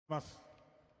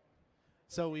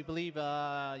So we believe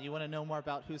you want to know more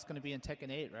about who's going to be in Tekken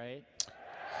 8, right?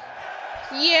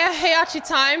 Yeah, Heihachi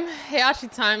time.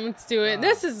 Heihachi time. Let's do it.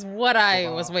 This is what I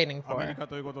was waiting for. All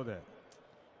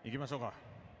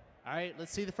right,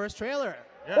 let's see the first trailer.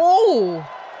 Yeah. Oh!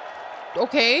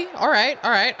 Okay. All right.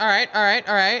 All right. All right. All right.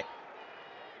 All right.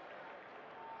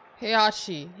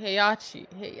 Heihachi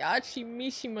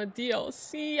Mishima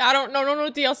DLC. I don't know.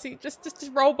 No DLC. Just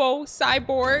Robo,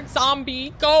 Cyborg,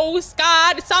 Zombie, Ghost,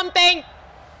 God, something.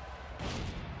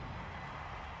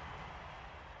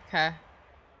 Okay.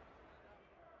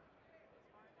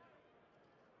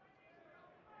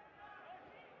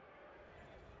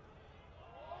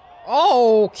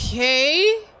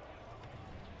 Okay.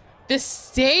 This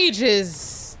stage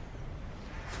is.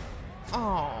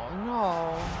 Oh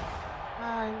no.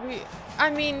 I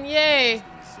mean, yay.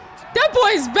 That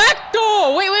boy's back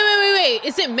though. Wait.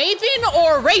 Is it Maven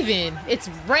or Raven? It's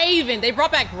Raven. They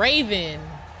brought back Raven.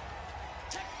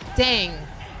 Dang.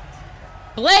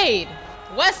 Blade.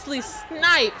 Wesley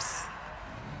Snipes.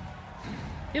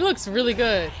 He looks really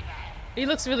good.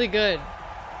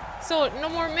 So no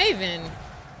more Maven.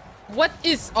 What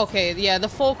is, okay, yeah, the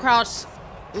full crouch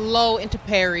low into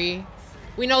parry.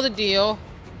 We know the deal.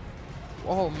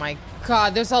 Oh my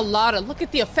God, there's a lot of, look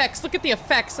at the effects.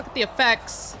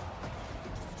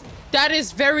 That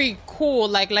is very cool,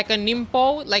 like a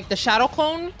Nimpo, like the shadow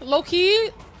clone, low key.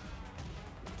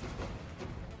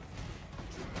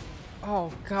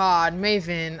 Oh God,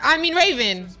 Raven.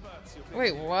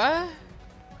 Wait, what?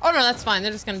 Oh no, that's fine.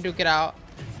 They're just gonna duke it out.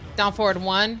 Down forward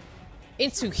 1.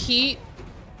 Into heat.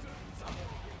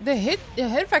 The hit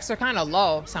effects are kind of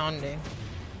low sounding.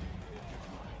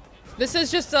 This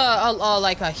is just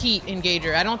like a heat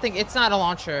engager. I don't think it's not a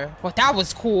launcher, but that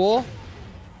was cool.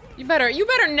 You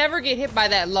better never get hit by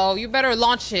that low. You better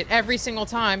launch it every single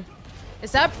time.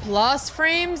 Is that plus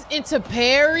frames into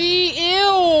parry?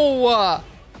 Ew.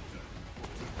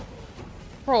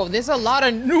 Bro, there's a lot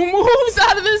of new moves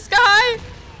out of this guy.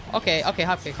 Okay,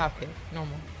 hop kick,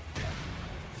 normal.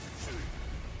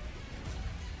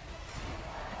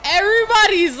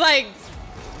 Everybody's like,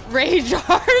 rage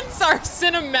arts are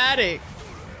cinematic.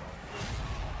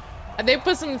 They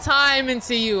put some time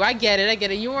into you. I get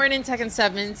it. You weren't in Tekken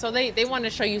 7, so they want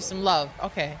to show you some love.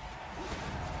 Okay.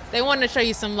 They want to show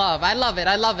you some love. I love it.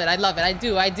 I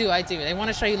do. They want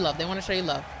to show you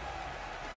love.